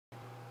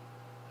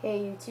Hey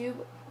YouTube,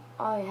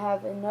 I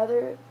have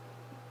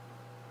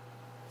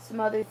some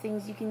other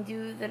things you can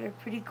do that are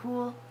pretty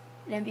cool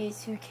in NBA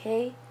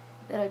 2K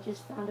that I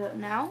just found out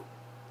now.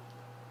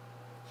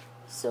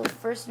 So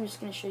first I'm just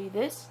going to show you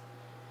this.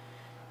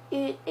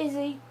 It is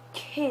a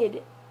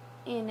kid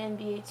in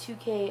NBA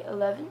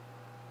 2K11.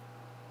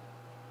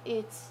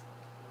 It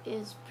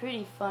is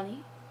pretty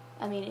funny.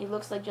 I mean, it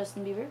looks like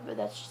Justin Bieber, but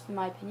that's just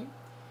my opinion.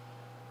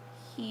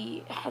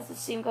 He has the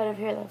same kind of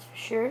hair, that's for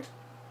sure.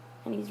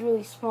 And he's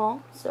really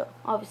small, so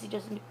obviously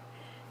Justin Bieber.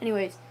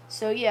 Anyways,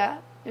 so yeah,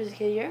 there's a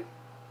kid here.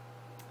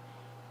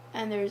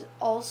 And there's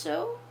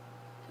also,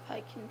 if I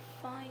can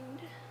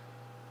find,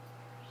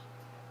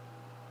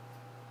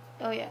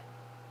 oh yeah,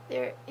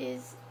 there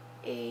is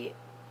a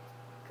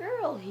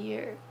girl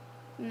here.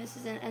 And this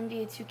is an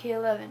NBA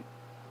 2K11.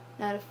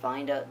 Now to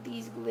find out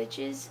these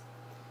glitches,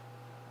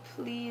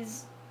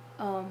 please,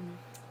 I'm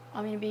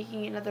going to be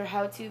making another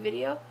how-to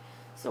video.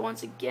 So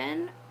once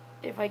again,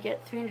 if I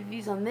get 300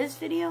 views on this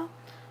video,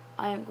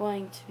 I am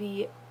going to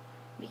be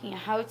making a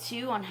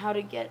how-to on how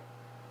to get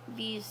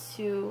these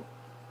two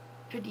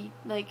pretty,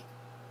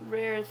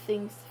 rare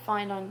things to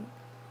find on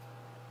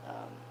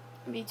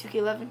NBA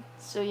 2K11.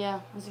 So yeah,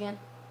 once again,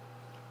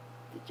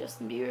 the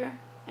Justin Bieber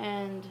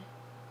and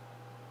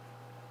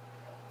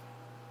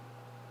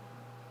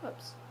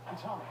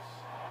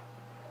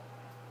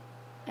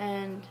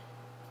and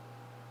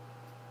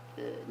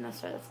no,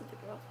 sorry, that's not the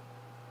girl.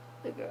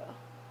 The girl.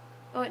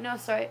 Oh wait, no,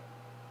 sorry.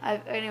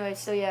 Anyway,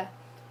 so yeah.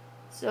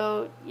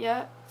 So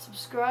yeah,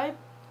 subscribe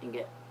and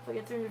if I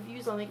get 300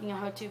 views, I'll be making a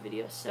how-to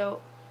video.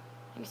 So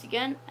thanks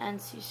again, and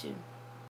see you soon.